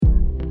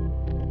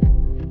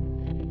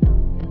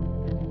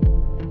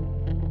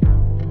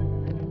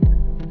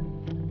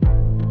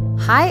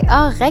Hej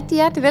og rigtig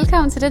hjertelig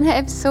velkommen til den her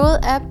episode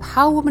af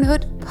Power Womanhood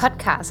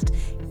podcast.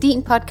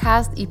 Din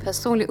podcast i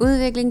personlig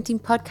udvikling, din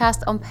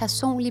podcast om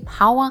personlig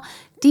power,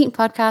 din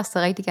podcast,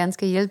 der rigtig gerne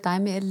skal hjælpe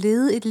dig med at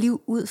lede et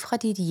liv ud fra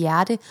dit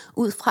hjerte,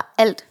 ud fra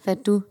alt, hvad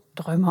du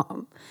drømmer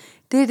om.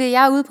 Det er det,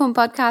 jeg er ude på med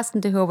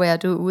podcasten, det håber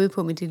jeg, du er ude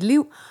på med dit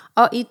liv.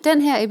 Og i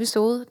den her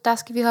episode, der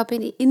skal vi hoppe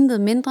ind i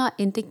intet mindre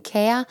end det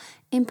kære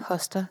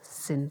imposter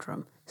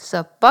syndrom.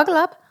 Så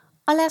buckle up,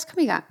 og lad os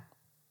komme i gang.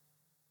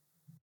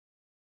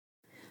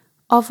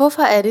 Og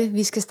hvorfor er det,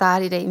 vi skal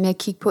starte i dag med at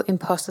kigge på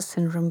imposter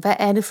syndrom? Hvad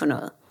er det for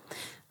noget?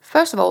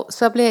 Først og fremmest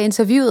så blev jeg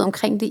interviewet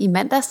omkring det i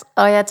mandags,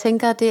 og jeg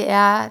tænker, det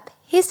er et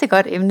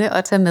pissegodt emne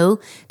at tage med.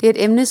 Det er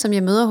et emne, som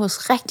jeg møder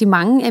hos rigtig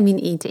mange af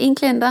mine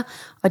 1-til-1-klienter,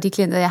 og de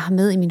klienter, jeg har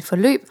med i min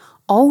forløb.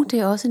 Og det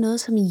er også noget,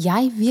 som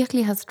jeg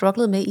virkelig har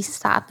strugglet med i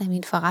starten af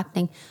min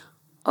forretning,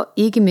 og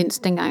ikke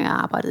mindst dengang jeg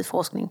arbejdede i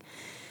forskning.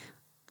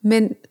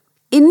 Men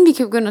inden vi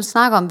kan begynde at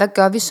snakke om, hvad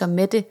gør vi så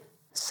med det,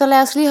 så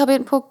lad os lige hoppe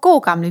ind på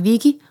god gamle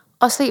Vicky,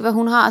 og se, hvad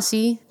hun har at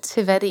sige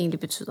til, hvad det egentlig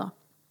betyder.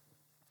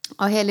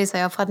 Og her læser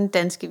jeg op fra den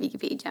danske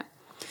Wikipedia.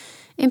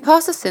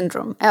 Imposter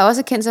syndrom er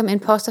også kendt som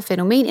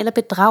imposterfænomen eller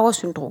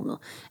bedragersyndromet,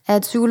 er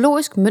et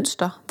psykologisk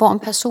mønster, hvor en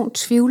person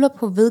tvivler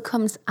på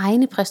vedkommens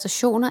egne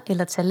præstationer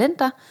eller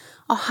talenter,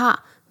 og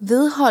har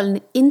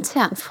vedholdende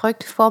intern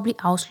frygt for at blive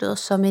afsløret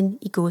som en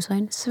i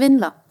gåseøjne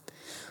svindler.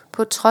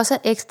 På trods af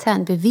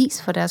ekstern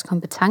bevis for deres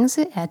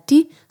kompetence, er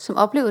de, som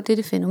oplever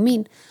dette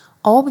fænomen,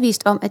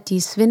 overbevist om, at de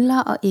er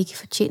svindlere og ikke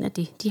fortjener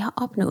det, de har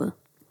opnået.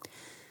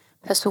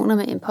 Personer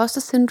med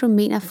imposter syndrom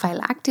mener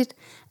fejlagtigt,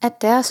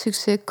 at deres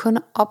succes kun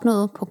er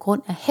opnået på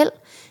grund af held,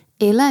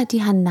 eller at de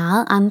har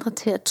narret andre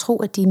til at tro,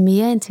 at de er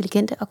mere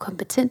intelligente og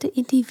kompetente,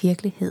 end de i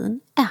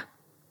virkeligheden er.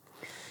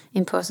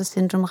 Imposter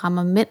syndrom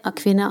rammer mænd og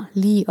kvinder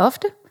lige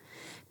ofte.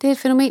 Det er et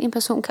fænomen, en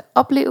person kan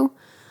opleve,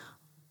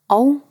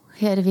 og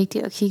her er det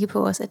vigtigt at kigge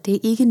på os, at det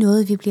ikke er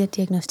noget, vi bliver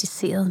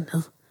diagnosticeret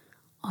med.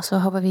 Og så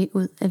hopper vi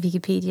ud af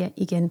Wikipedia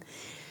igen.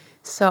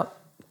 Så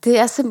det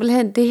er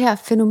simpelthen det her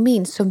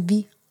fænomen, som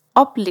vi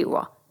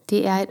oplever.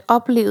 Det er et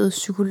oplevet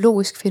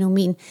psykologisk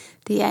fænomen.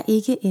 Det er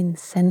ikke en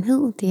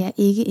sandhed, det er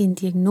ikke en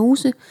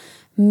diagnose,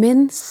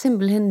 men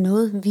simpelthen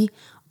noget, vi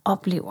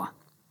oplever.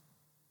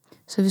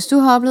 Så hvis du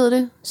har oplevet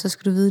det, så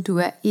skal du vide, at du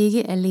er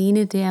ikke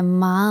alene. Det er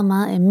meget,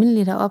 meget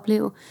almindeligt at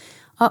opleve.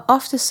 Og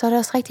ofte så er det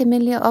også rigtig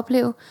almindeligt at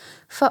opleve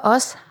for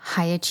os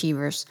high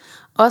achievers.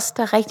 Os,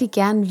 der rigtig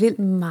gerne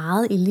vil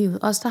meget i livet.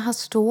 Os, der har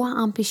store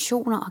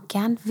ambitioner og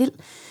gerne vil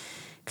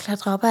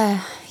klatre op af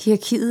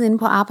hierarkiet inde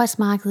på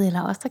arbejdsmarkedet.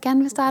 Eller os, der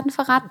gerne vil starte en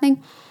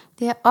forretning.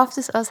 Det er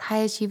oftest også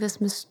high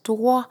achievers med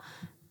store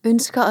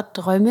ønsker og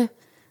drømme,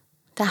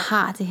 der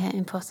har det her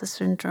imposter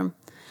syndrom.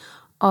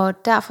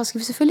 Og derfor skal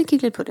vi selvfølgelig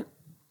kigge lidt på det.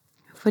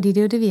 Fordi det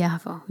er jo det, vi er her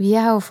for. Vi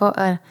er her jo for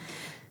at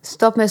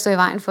stoppe med at stå i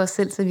vejen for os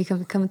selv, så vi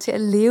kan komme til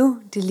at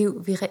leve det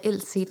liv, vi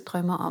reelt set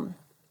drømmer om.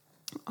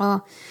 Og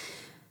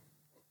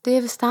det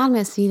jeg vil starte med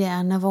at sige, det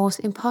er, når vores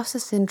imposter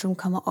syndrom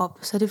kommer op,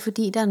 så er det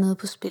fordi, der er noget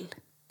på spil.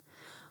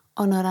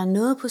 Og når der er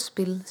noget på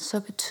spil, så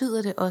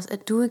betyder det også,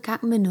 at du er i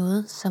gang med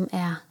noget, som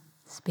er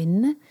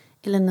spændende,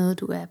 eller noget,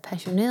 du er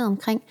passioneret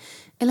omkring,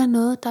 eller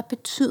noget, der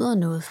betyder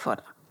noget for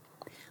dig.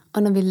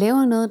 Og når vi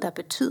laver noget, der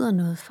betyder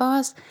noget for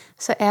os,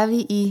 så er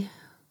vi i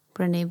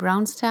Brené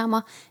Browns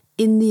termer,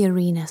 in the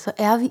arena, så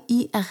er vi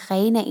i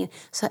arenaen,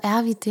 så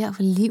er vi der,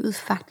 hvor livet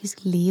faktisk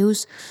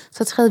leves.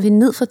 Så træder vi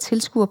ned fra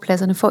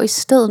tilskuerpladserne for i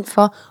stedet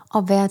for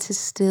at være til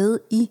stede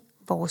i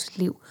vores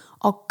liv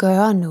og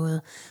gøre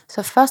noget.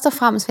 Så først og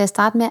fremmest vil jeg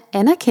starte med at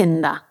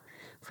anerkende dig,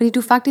 fordi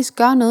du faktisk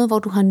gør noget, hvor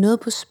du har noget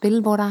på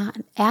spil, hvor der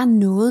er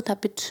noget, der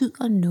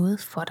betyder noget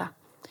for dig.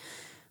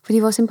 Fordi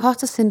vores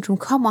imposter syndrom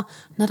kommer,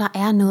 når der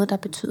er noget, der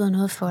betyder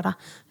noget for dig.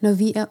 Når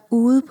vi er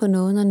ude på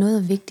noget, når noget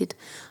er vigtigt.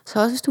 Så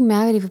også hvis du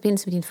mærker det i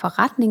forbindelse med din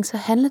forretning, så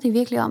handler det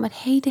virkelig om, at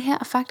hey, det her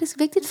er faktisk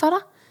vigtigt for dig.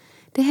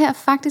 Det her er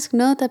faktisk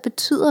noget, der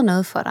betyder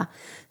noget for dig.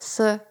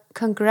 Så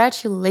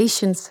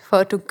congratulations for,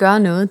 at du gør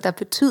noget, der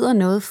betyder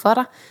noget for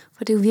dig.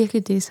 For det er jo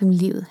virkelig det, som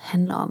livet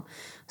handler om.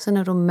 Så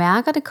når du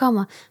mærker, det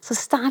kommer, så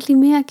start lige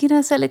med at give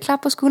dig selv et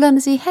klap på skulderen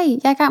og sige, hey,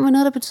 jeg er i gang med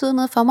noget, der betyder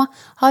noget for mig.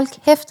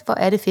 Hold kæft, hvor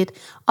er det fedt.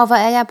 Og hvor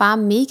er jeg bare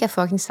mega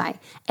fucking sej,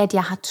 at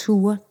jeg har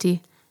turet det.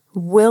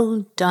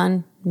 Well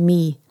done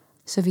me.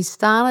 Så vi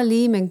starter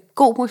lige med en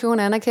god portion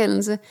af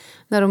anerkendelse,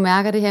 når du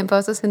mærker, det her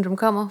imposter syndrom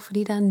kommer,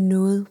 fordi der er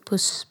noget på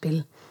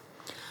spil.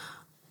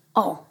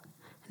 Og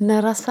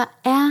når der så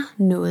er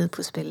noget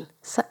på spil,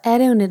 så er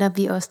det jo netop, at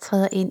vi også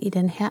træder ind i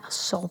den her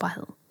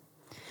sårbarhed.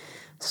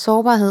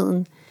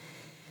 Sårbarheden,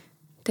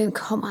 den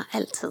kommer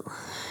altid,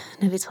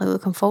 når vi træder ud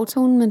af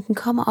komfortzonen, men den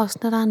kommer også,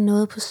 når der er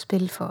noget på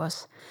spil for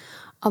os.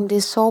 Om det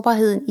er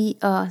sårbarheden i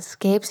at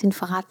skabe sin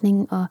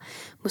forretning, og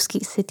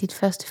måske sætte dit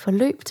første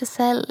forløb til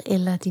salg,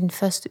 eller din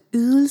første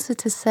ydelse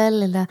til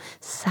salg, eller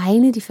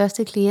signe de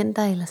første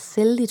klienter, eller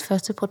sælge dit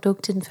første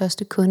produkt til den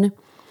første kunde.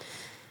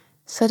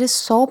 Så er det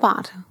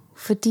sårbart,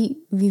 fordi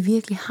vi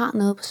virkelig har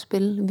noget på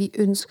spil. Vi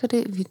ønsker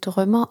det, vi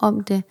drømmer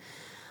om det,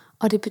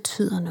 og det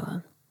betyder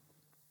noget.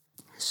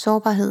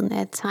 Sårbarheden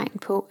er et tegn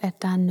på,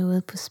 at der er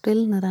noget på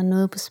spil. Når der er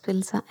noget på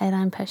spil, så er der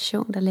en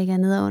passion, der ligger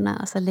nedenunder,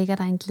 og så ligger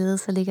der en glæde,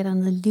 så ligger der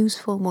noget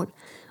livsformål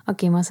og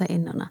gemmer sig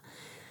indenunder.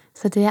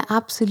 Så det er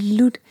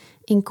absolut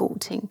en god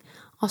ting.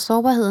 Og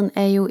sårbarheden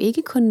er jo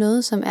ikke kun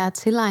noget, som er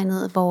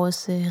tilegnet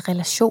vores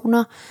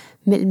relationer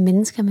mellem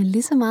mennesker, men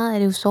lige så meget er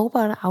det jo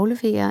sårbart at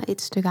aflevere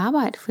et stykke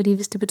arbejde, fordi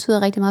hvis det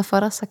betyder rigtig meget for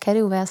dig, så kan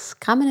det jo være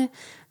skræmmende.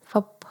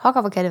 For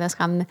pokker, hvor kan det være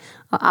skræmmende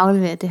at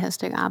aflevere det her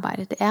stykke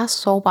arbejde. Det er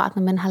sårbart,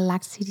 når man har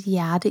lagt sit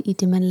hjerte i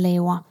det, man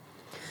laver.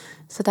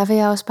 Så der vil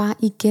jeg også bare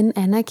igen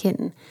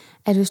anerkende,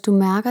 at hvis du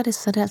mærker det,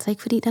 så er det altså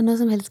ikke fordi, der er noget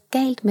som helst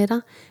galt med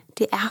dig.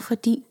 Det er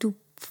fordi, du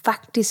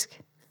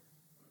faktisk,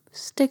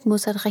 stik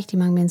modsat rigtig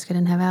mange mennesker i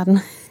den her verden,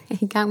 er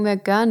i gang med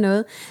at gøre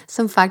noget,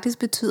 som faktisk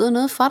betyder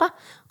noget for dig.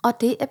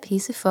 Og det er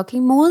pisse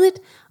fucking modigt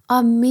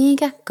og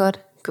mega godt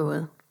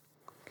gået.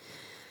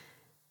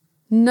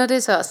 Når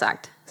det så er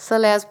sagt, så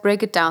lad os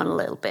break it down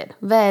a little bit.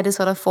 Hvad er det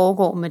så, der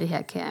foregår med det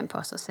her kære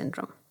imposter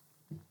syndrom?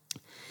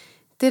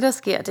 Det, der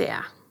sker, det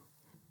er,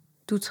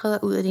 du træder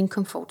ud af din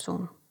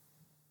komfortzone.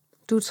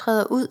 Du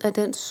træder ud af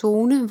den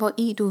zone, hvor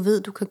i du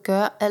ved, du kan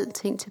gøre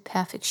alting til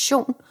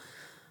perfektion.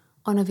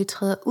 Og når vi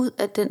træder ud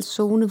af den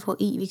zone, hvor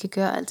i vi kan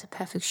gøre alt til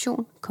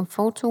perfektion,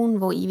 komfortzonen,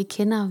 hvor i vi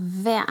kender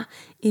hver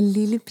en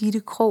lille bitte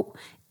krog,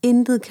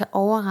 intet kan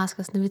overraske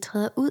os. Når vi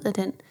træder ud af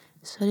den,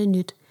 så er det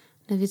nyt.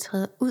 Når vi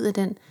træder ud af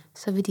den,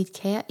 så vil dit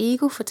kære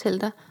ego fortælle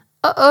dig,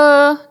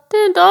 det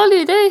er en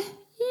dårlig idé,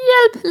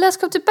 hjælp, lad os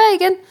komme tilbage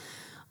igen.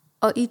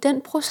 Og i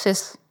den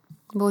proces,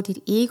 hvor dit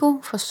ego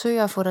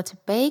forsøger at få dig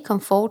tilbage i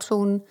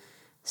komfortzonen,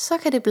 så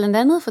kan det blandt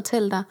andet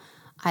fortælle dig,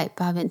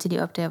 bare vent til de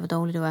opdager, hvor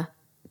dårlig du er.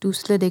 Du er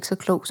slet ikke så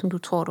klog, som du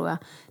tror, du er.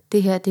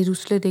 Det her, det er du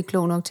slet ikke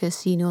klog nok til at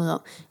sige noget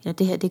om. Eller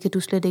det her, det kan du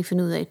slet ikke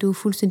finde ud af. Du er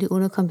fuldstændig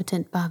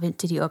underkompetent, bare vent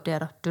til de opdager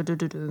dig.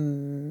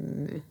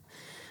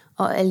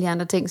 Og alle de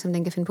andre ting, som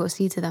den kan finde på at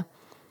sige til dig.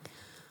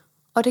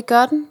 Og det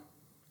gør den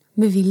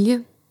med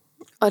vilje.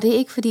 Og det er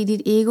ikke fordi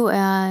dit ego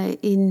er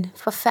en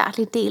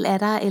forfærdelig del af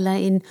dig, eller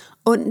en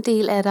ond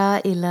del af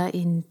dig, eller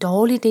en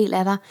dårlig del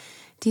af dig.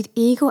 Dit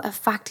ego er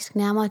faktisk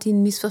nærmere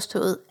din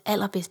misforståede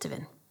allerbedste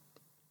ven.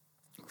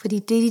 Fordi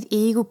det dit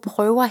ego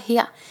prøver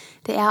her,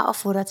 det er at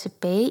få dig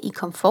tilbage i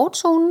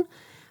komfortzonen.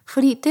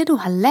 Fordi det du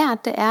har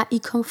lært, det er,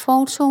 i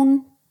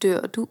komfortzonen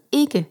dør du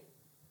ikke.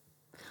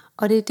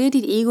 Og det er det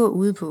dit ego er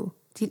ude på.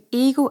 Dit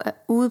ego er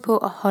ude på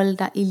at holde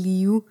dig i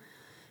live.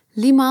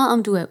 Lige meget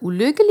om du er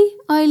ulykkelig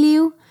og i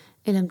live,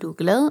 eller om du er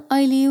glad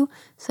og i live,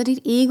 så er dit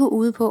ego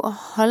ude på at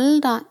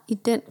holde dig i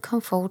den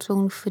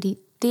komfortzone, fordi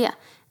der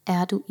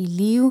er du i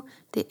live.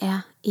 Det er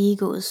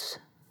egoets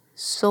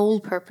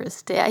soul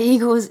purpose. Det er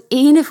egoets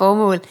ene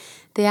formål.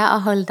 Det er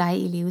at holde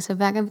dig i live. Så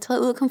hver gang vi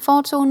træder ud af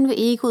komfortzonen, vil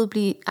egoet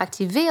blive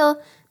aktiveret,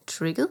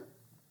 trigget.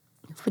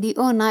 Fordi,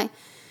 nej,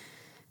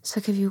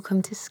 så kan vi jo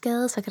komme til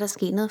skade, så kan der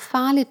ske noget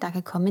farligt. Der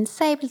kan komme en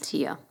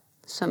sabeltiger,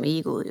 som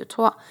egoet jo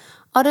tror.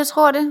 Og det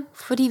tror det,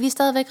 fordi vi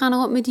stadigvæk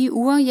render rundt med de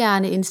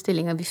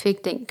urhjerneindstillinger, vi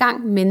fik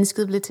dengang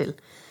mennesket blev til.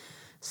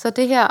 Så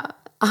det her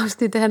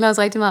afsnit, det handler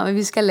også rigtig meget om, at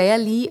vi skal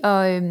lære lige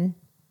at...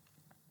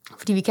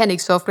 fordi vi kan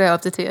ikke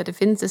software-opdatere, det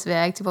findes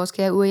desværre ikke til vores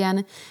kære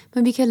urhjerne,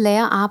 men vi kan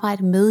lære at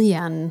arbejde med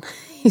hjernen,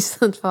 i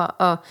stedet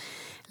for at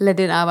lade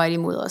den arbejde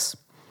imod os.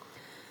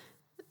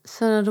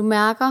 Så når du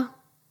mærker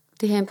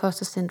det her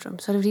imposter syndrom,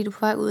 så er det fordi, du er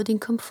på vej ud af din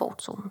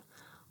komfortzone.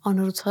 Og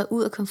når du træder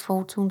ud af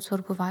komfortzonen, så er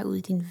du på vej ud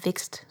i din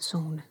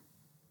vækstzone.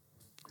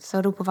 Så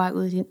er du på vej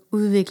ud i din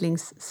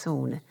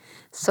udviklingszone.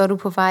 Så er du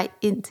på vej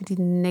ind til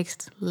din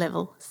next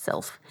level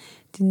self.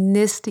 Din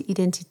næste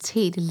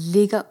identitet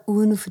ligger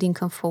uden for din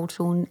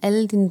komfortzone.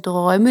 Alle dine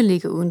drømme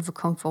ligger uden for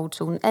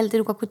komfortzonen. Alt det,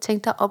 du godt kunne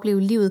tænke dig at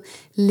opleve i livet,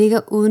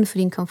 ligger uden for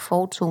din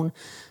komfortzone.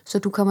 Så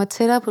du kommer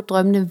tættere på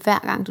drømmene, hver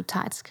gang du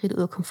tager et skridt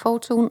ud af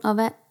komfortzonen, og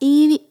hver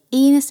evig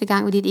eneste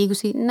gang vil dit ego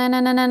sige,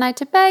 nej,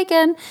 tilbage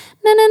igen.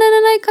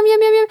 Nej, kom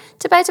hjem.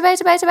 Tilbage.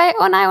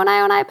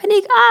 Nej,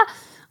 panik.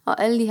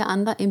 Og alle de her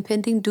andre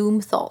impending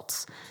doom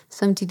thoughts,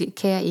 som dit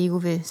kære ego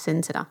vil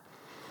sende til dig.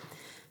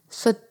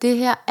 Så det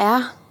her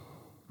er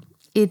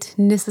et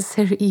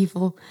necessary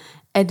evil,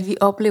 at vi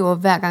oplever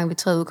hver gang vi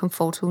træder ud af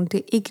komfortzonen. Det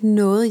er ikke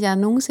noget, jeg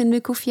nogensinde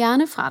vil kunne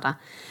fjerne fra dig.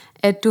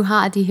 At du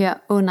har de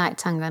her nej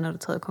tanker, når du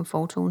træder ud af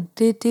komfortzonen.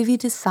 Det er det, vi er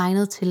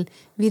designet til.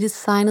 Vi er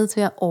designet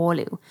til at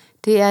overleve.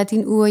 Det er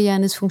din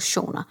urhjernes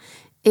funktioner.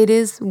 It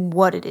is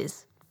what it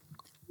is.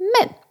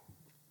 Men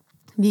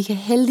vi kan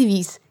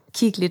heldigvis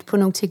kigge lidt på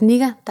nogle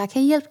teknikker, der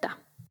kan hjælpe dig.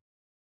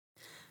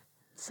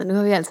 Så nu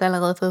har vi altså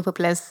allerede fået på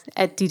plads,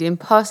 at dit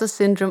imposter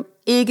syndrom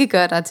ikke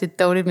gør dig til et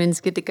dårligt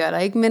menneske. Det gør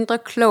dig ikke mindre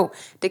klog.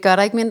 Det gør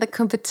dig ikke mindre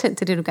kompetent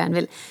til det, du gerne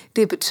vil.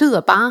 Det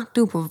betyder bare, at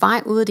du er på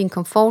vej ud af din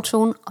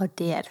komfortzone, og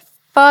det er et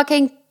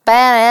fucking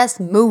badass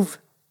move.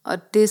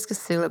 Og det skal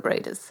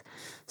celebrates.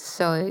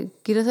 Så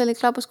giv dig selv et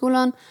klap på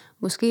skulderen.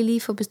 Måske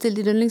lige få bestilt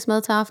dit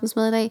yndlingsmad til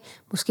aftensmad i dag.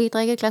 Måske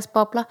drikke et glas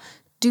bobler.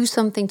 Do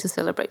something to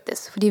celebrate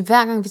this. Fordi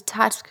hver gang vi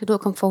tager et skridt ud af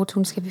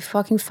komfortzonen, skal vi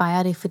fucking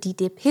fejre det. Fordi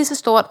det er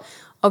pissestort,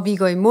 og vi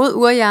går imod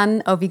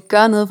urhjernen, og vi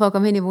gør noget for at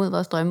komme hen imod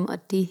vores drømme.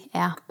 Og det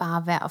er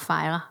bare værd at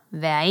fejre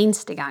hver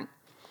eneste gang.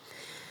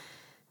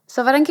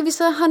 Så hvordan kan vi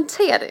så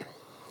håndtere det?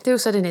 det er jo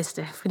så det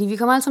næste. Fordi vi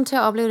kommer alle sammen til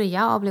at opleve det.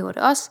 Jeg oplever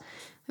det også.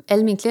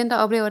 Alle mine klienter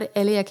oplever det.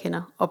 Alle jeg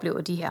kender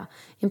oplever de her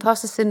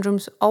imposter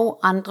syndroms og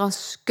andre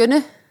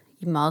skønne,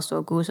 i meget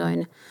store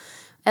godsøjne,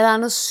 alle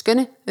andre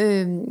skønne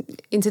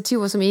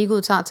initiativer, som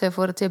egoet tager til at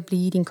få dig til at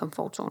blive i din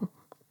komfortzone.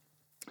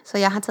 Så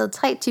jeg har taget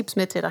 3 tips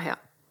med til dig her,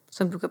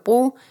 som du kan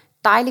bruge.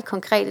 Dejlige,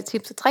 konkrete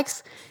tips og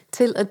tricks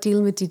til at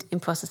deal med dit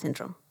imposter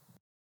syndrom.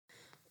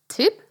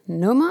 Tip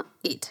nummer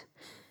 1.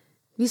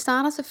 Vi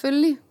starter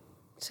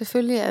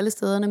selvfølgelig alle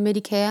stederne med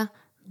de kære,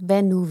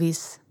 hvad nu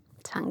hvis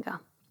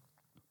tanker.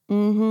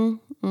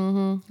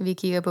 Vi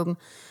kigger på dem.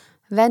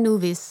 Hvad nu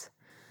hvis?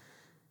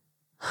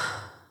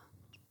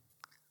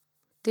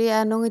 Det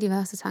er nogle af de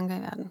værste tanker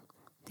i verden.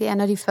 Det er,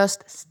 når de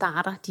først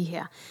starter de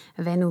her,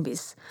 hvad nu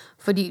hvis?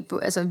 Fordi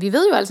altså, vi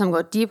ved jo alle sammen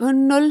godt, de er på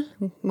 0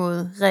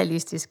 måde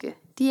realistiske.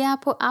 De er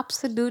på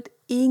absolut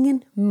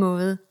ingen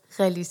måde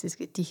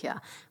realistiske, de her.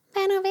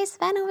 Hvad nu hvis,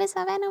 hvad nu hvis,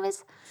 og hvad nu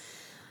hvis?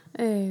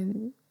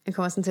 Jeg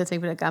kommer sådan til at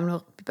tænke på det gamle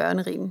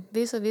børnerim.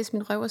 Hvis og hvis,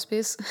 min røv er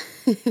spids.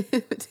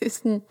 Det er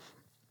sådan,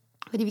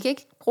 fordi vi kan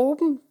ikke bruge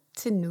dem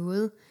til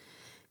noget,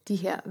 de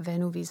her hvad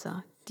nu vis'er.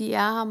 De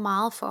er her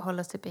meget for at holde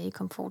os tilbage i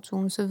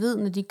komfortzonen. Så ved,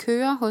 når de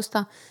kører hos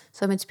dig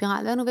som en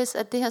spiral, hvad nu hvis,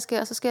 at det her sker,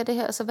 og så sker det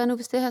her, og så hvad nu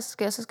hvis det her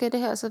sker, så sker det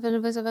her, og så hvad nu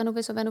hvis, og hvad nu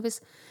hvis, og hvad nu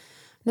hvis.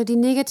 Når de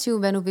negative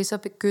hvad nu vis'er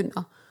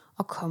begynder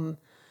at komme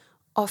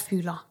og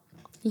fylder,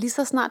 lige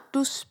så snart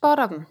du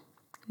spotter dem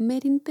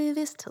med din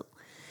bevidsthed,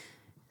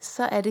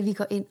 så er det, vi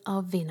går ind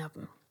og vender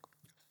dem.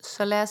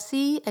 Så lad os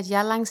sige, at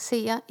jeg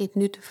lancerer et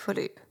nyt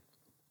forløb.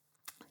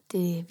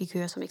 Det vi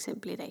kører som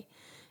eksempel i dag.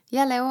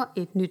 Jeg laver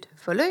et nyt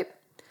forløb,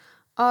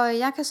 og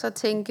jeg kan så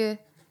tænke,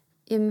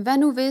 jamen, hvad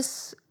nu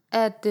hvis,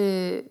 at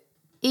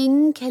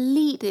ingen kan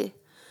lide det?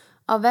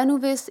 Og hvad nu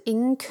hvis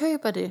ingen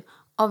køber det?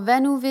 Og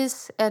hvad nu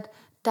hvis, at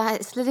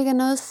der slet ikke er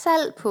noget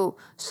salg på?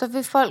 Så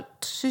vil folk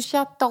synes,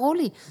 jeg er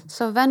dårlig.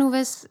 Så hvad nu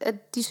hvis,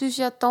 at de synes,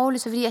 jeg er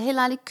dårlig, så vil jeg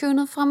heller aldrig købe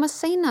noget fra mig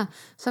senere.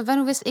 Så hvad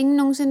nu hvis ingen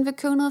nogensinde vil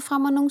købe noget fra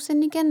mig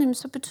nogensinde igen? Jamen,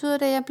 så betyder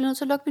det, at jeg bliver nødt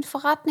til at lukke min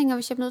forretning. Og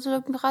hvis jeg bliver nødt til at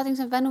lukke min forretning,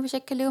 så hvad nu hvis jeg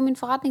ikke kan leve min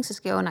forretning? Så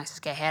skal jeg så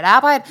skal jeg have et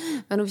arbejde.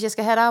 Hvad nu hvis jeg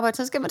skal have et arbejde?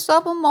 Så skal man stå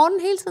op om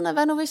morgenen hele tiden. Og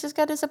hvad nu hvis jeg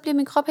skal det? Så bliver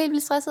min krop helt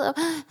vildt stresset. Og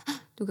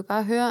du kan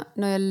bare høre,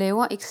 når jeg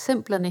laver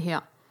eksemplerne her,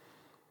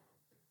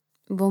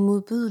 hvor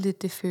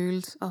modbydeligt det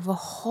føles, og hvor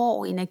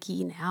hård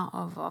energien er,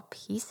 og hvor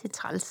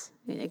pissetræls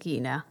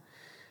energien er.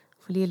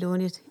 For lige at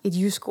låne et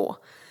jysk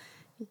ord.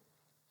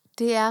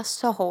 Det er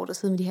så hårdt at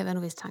sidde med de her hvad nu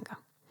hvis tanker.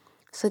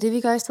 Så det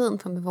vi gør i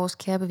stedet for med vores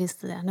kære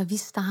bevidsthed er, når vi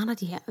starter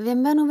de her,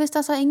 hvad nu hvis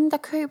der så ingen, der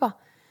køber?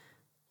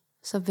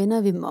 Så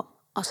vender vi dem om,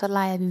 og så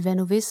leger vi hvad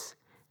nu hvis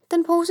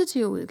den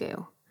positive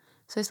udgave.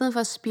 Så i stedet for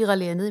at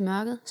spiralere ned i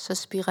mørket, så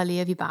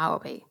spiralerer vi bare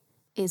opad.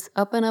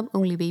 It's up and up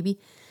only baby.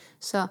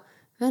 Så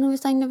hvad nu hvis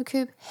der er ingen, der vil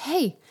købe?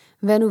 Hey,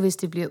 hvad nu hvis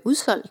det bliver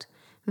udsolgt?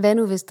 Hvad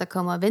nu hvis der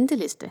kommer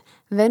venteliste?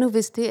 Hvad nu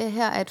hvis det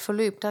her er et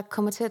forløb, der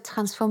kommer til at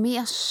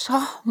transformere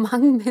så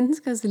mange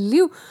menneskers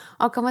liv,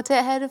 og kommer til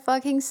at have det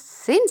fucking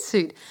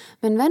sindssygt?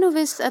 Men hvad nu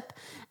hvis,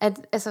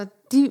 at altså,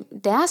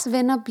 deres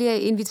venner bliver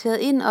inviteret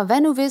ind, og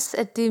hvad nu hvis,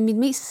 at det er mit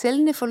mest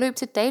sælgende forløb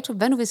til dato?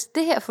 Hvad nu hvis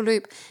det her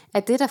forløb er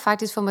det, der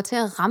faktisk får mig til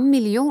at ramme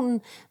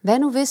millionen? Hvad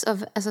nu hvis, og,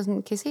 altså,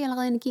 kan I se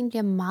allerede, at energien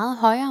bliver meget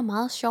højere og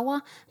meget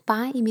sjovere,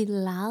 bare i mit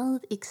leget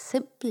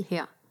eksempel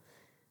her.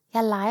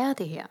 Jeg leger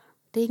det her.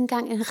 Det er ikke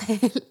engang en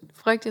reel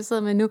frygt, jeg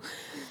sidder med nu.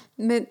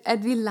 Men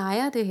at vi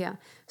leger det her.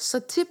 Så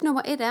tip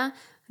nummer 1 er,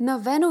 når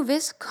hvad nu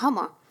hvis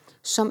kommer,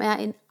 som er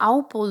en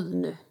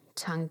afbrydende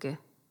tanke.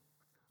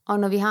 Og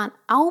når vi har en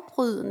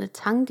afbrydende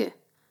tanke,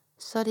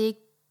 så er det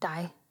ikke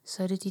dig,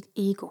 så er det dit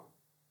ego.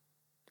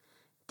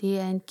 Det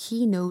er en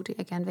keynote,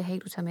 jeg gerne vil have,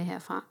 du tager med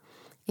herfra.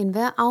 En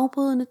hver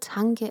afbrydende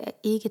tanke er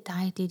ikke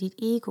dig, det er dit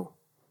ego.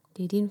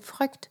 Det er din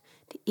frygt,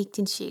 det er ikke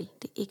din sjæl,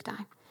 det er ikke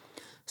dig.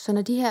 Så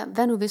når de her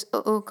hvad nu hvis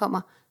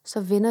kommer,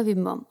 så vender vi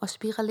dem om og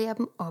spiralerer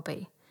dem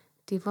opad.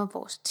 Det var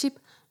vores tip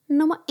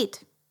nummer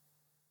 1.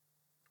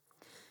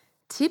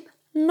 Tip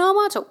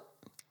nummer 2.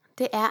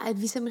 Det er,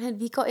 at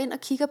vi går ind og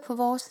kigger på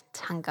vores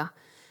tanker.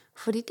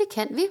 Fordi det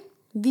kan vi.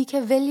 Vi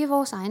kan vælge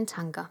vores egne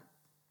tanker.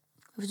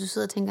 Og hvis du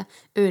sidder og tænker,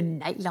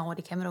 nej Laura,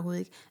 det kan man overhovedet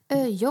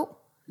ikke. Jo,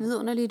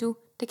 vidunderligt du.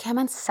 Det kan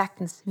man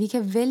sagtens. Vi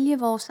kan vælge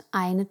vores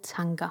egne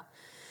tanker.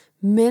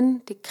 Men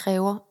det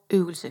kræver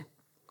øvelse.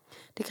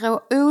 Det kræver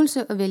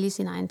øvelse at vælge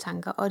sine egne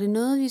tanker, og det er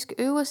noget, vi skal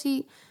øve os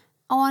i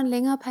over en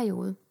længere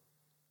periode,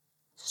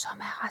 som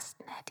er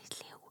resten af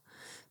dit liv.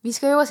 Vi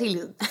skal øve os hele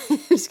livet.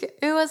 Vi skal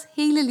øve os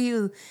hele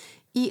livet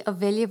i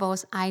at vælge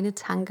vores egne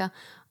tanker,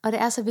 og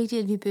det er så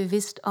vigtigt, at vi er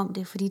bevidst om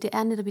det, fordi det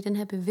er netop i den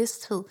her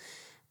bevidsthed,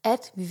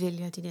 at vi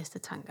vælger de næste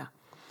tanker.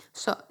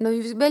 Så når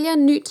vi vælger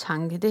en ny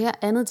tanke, det her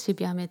andet tip,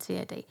 jeg har med til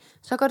jer i dag,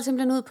 så går det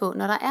simpelthen ud på,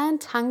 når der er en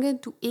tanke,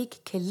 du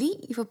ikke kan lide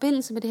i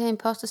forbindelse med det her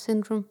imposter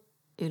syndrom,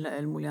 eller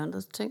alle mulige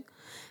andre ting.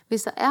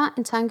 Hvis der er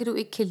en tanke, du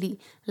ikke kan lide,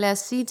 lad os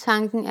sige,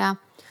 tanken er,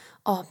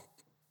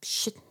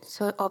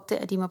 så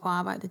opdager de mig på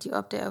arbejde, de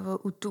opdager,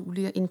 hvor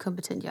uduelig og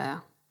inkompetent jeg er.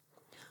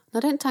 Når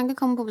den tanke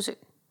kommer på besøg,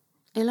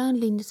 eller en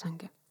lignende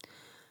tanke.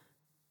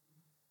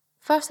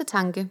 Første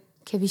tanke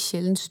kan vi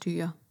sjældent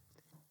styre.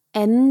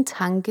 Anden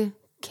tanke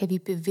kan vi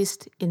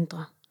bevidst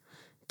ændre.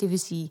 Det vil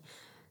sige,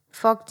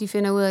 fuck, de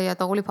finder ud af, at jeg er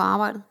dårlig på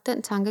arbejdet.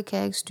 Den tanke kan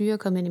jeg ikke styre at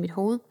komme ind i mit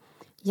hoved.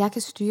 Jeg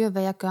kan styre,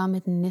 hvad jeg gør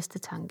med den næste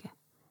tanke.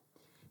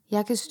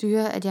 Jeg kan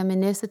styre, at jeg med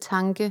næste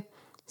tanke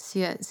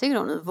siger,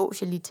 sikkert noget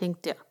vås, jeg lige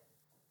tænkte der.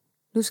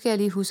 Nu skal jeg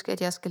lige huske,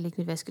 at jeg skal lægge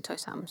mit vasketøj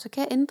sammen. Så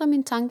kan jeg ændre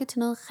min tanke til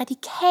noget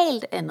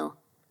radikalt andet.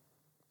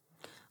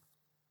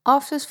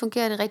 Oftest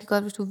fungerer det rigtig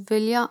godt, hvis du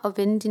vælger at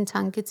vende din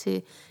tanke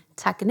til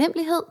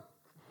taknemmelighed,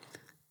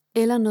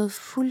 eller noget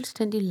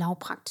fuldstændig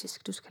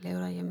lavpraktisk, du skal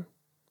lave derhjemme.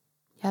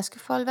 Jeg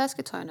skal folde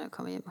vasketøj, når jeg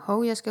kommer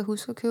hjem. Jeg skal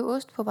huske at købe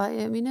ost på vej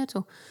hjem i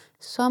Netto.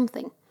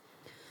 Something.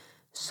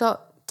 Så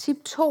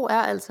tip 2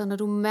 er altså, når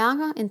du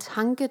mærker en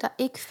tanke, der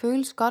ikke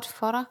føles godt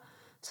for dig,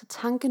 så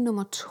tanke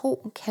nummer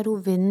 2 kan du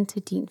vende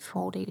til din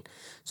fordel.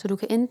 Så du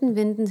kan enten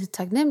vende den til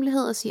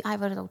taknemmelighed og sige, ej,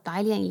 hvor er det dog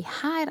dejligt, jeg egentlig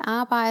har et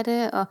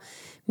arbejde, og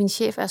min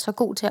chef er så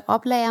god til at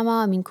oplære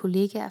mig, og min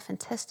kollega er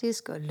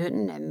fantastisk, og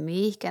lønnen er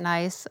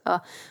mega nice, og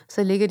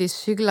så ligger det i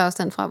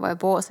cykelafstand fra, hvor jeg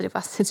bor, så det er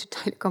bare sindssygt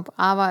dejligt at komme på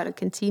arbejde, og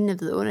kantinen er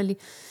vidunderlig,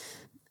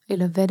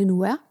 eller hvad det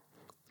nu er.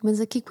 Men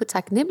så kig på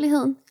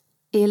taknemmeligheden,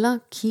 eller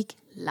kig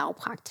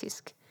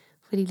lavpraktisk.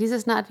 Fordi lige så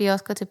snart vi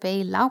også går tilbage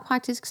i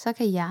lavpraktisk, så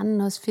kan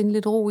hjernen også finde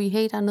lidt ro i,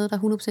 hey, der er noget, der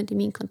er 100% i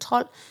min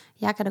kontrol.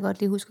 Jeg kan da godt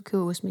lige huske at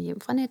købe ost med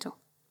hjem fra Netto.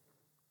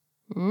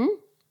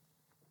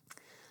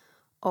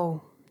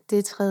 Og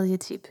det 3.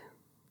 tip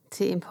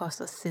til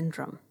imposter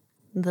syndrom,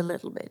 the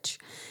little bitch,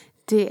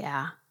 det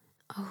er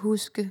at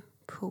huske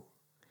på,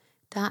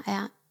 der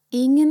er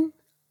ingen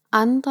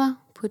andre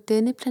på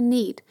denne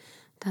planet,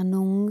 der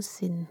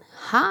nogensinde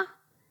har,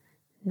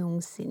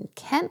 nogensinde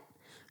kan,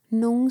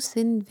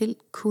 nogensinde vil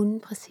kunne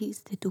præcis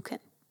det, du kan.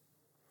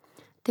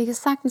 Det kan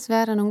sagtens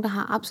være, at der er nogen, der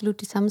har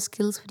absolut de samme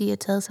skills, fordi de har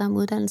taget samme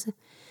uddannelse,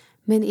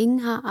 men ingen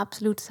har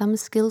absolut samme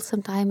skills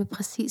som dig, med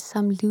præcis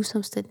samme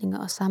livsomstændinger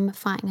og samme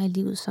erfaringer i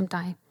livet som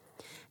dig.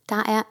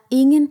 Der er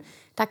ingen,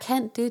 der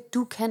kan det,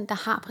 du kan, der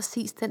har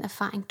præcis den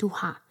erfaring, du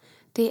har.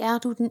 Det er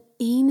du den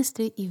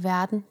eneste i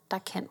verden, der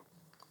kan.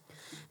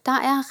 Der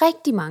er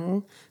rigtig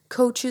mange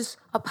coaches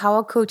og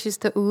power coaches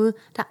derude,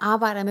 der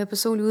arbejder med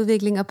personlig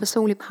udvikling og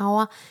personlig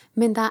power,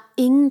 men der er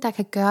ingen, der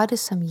kan gøre det,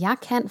 som jeg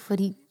kan,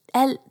 fordi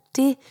alt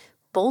det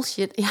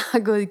bullshit, jeg har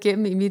gået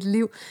igennem i mit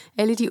liv,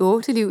 alle de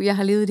 8 liv, jeg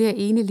har levet i det her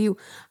ene liv,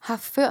 har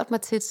ført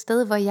mig til et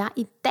sted, hvor jeg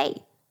i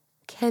dag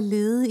kan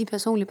lede i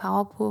personlig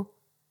power på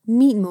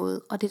min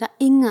måde, og det er der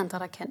ingen andre,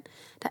 der kan.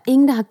 Der er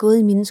ingen, der har gået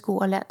i mine sko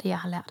og lært det, jeg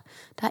har lært.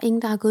 Der er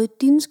ingen, der har gået i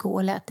dine sko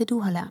og lært det, du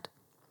har lært.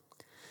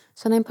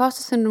 Så når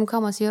imposter syndrom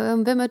kommer og siger,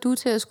 hvem er du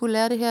til at skulle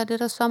lære det her? Det er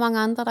der så mange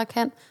andre, der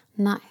kan.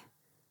 Nej,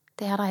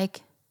 det er der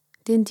ikke.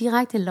 Det er en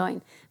direkte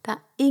løgn. Der er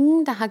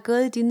ingen, der har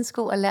gået i dine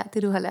sko og lært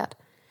det, du har lært.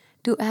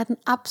 Du er den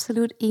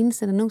absolut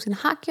eneste, der nogensinde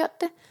har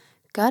gjort det,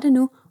 gør det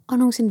nu, og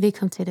nogensinde vil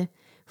komme til det.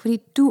 Fordi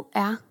du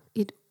er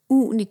et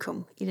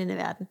unikum i denne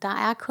verden. Der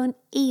er kun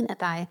én af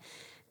dig.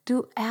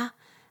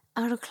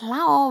 Er du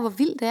klar over, hvor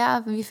vildt det er,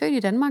 at vi er født i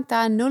Danmark? Der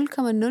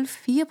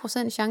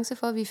er 0,04% chance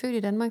for, at vi er født i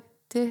Danmark.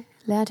 Det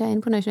lærte jeg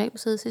inde på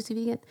Nationalmuseet sidste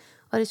weekend,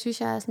 og det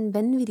synes jeg er sådan et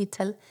vanvittigt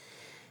tal.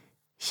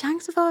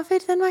 Chance for at være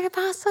født i Danmark er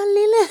bare så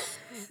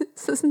lille.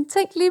 Så sådan,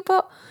 tænk lige på,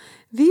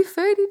 vi er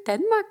født i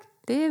Danmark.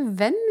 Det er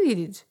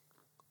vanvittigt.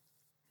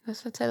 Og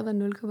så tallet var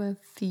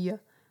 0,4.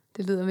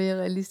 Det lyder mere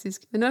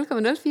realistisk. Men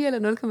 0,04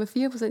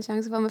 eller 0,4%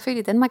 chance for at være født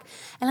i Danmark,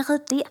 allerede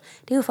der,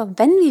 det er jo for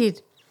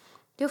vanvittigt.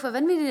 Det er jo for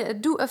vanvittigt,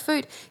 at du er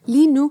født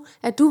lige nu,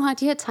 at du har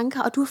de her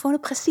tanker, og du har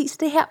fundet præcis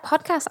det her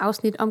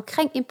podcast-afsnit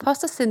omkring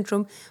imposter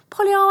syndrom.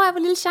 Prøv lige at overveje, hvor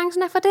lille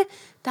chancen er for det.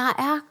 Der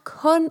er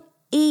kun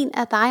én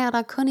af dig, og der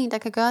er kun én, der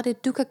kan gøre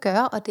det, du kan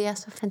gøre, og det er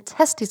så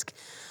fantastisk.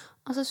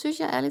 Og så synes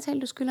jeg ærligt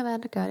talt, du skylder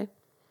verden at gøre det.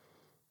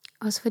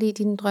 Også fordi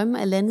dine drømme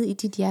er landet i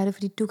dit hjerte,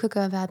 fordi du kan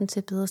gøre verden til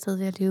et bedre sted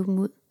ved at leve dem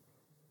ud.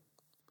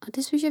 Og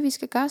det synes jeg, vi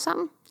skal gøre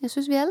sammen. Jeg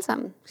synes, vi alle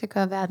sammen skal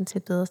gøre verden til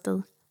et bedre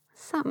sted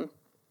sammen.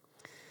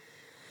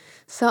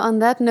 Så on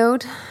that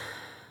note,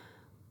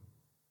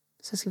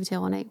 så skal vi til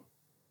at runde af.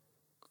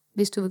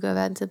 Hvis du vil gøre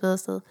verden til et bedre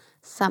sted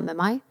sammen med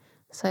mig,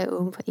 så er jeg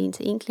åben for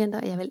 1-til-1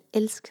 klienter, og jeg vil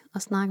elske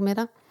at snakke med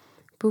dig.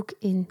 Book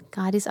en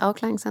gratis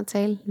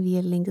afklaringssamtale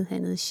via linket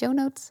hernede i show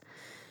notes.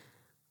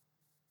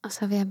 Og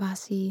så vil jeg bare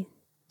sige,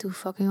 du er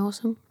fucking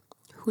awesome.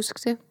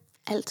 Husk det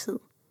altid.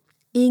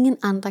 Ingen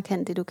andre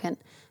kan det, du kan.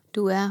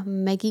 Du er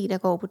magi, der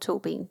går på 2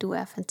 ben. Du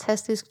er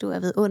fantastisk, du er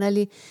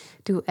vidunderlig,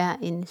 du er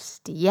en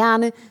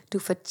stjerne, du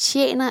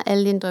fortjener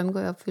alle dine drømme går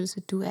i opfyldelse.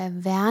 Du er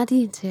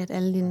værdig til, at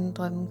alle dine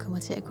drømme kommer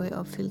til at gå i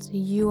opfyldelse.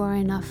 You are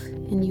enough,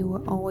 and you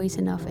are always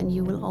enough, and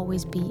you will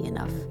always be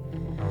enough.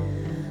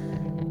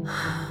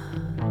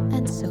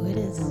 And so it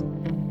is.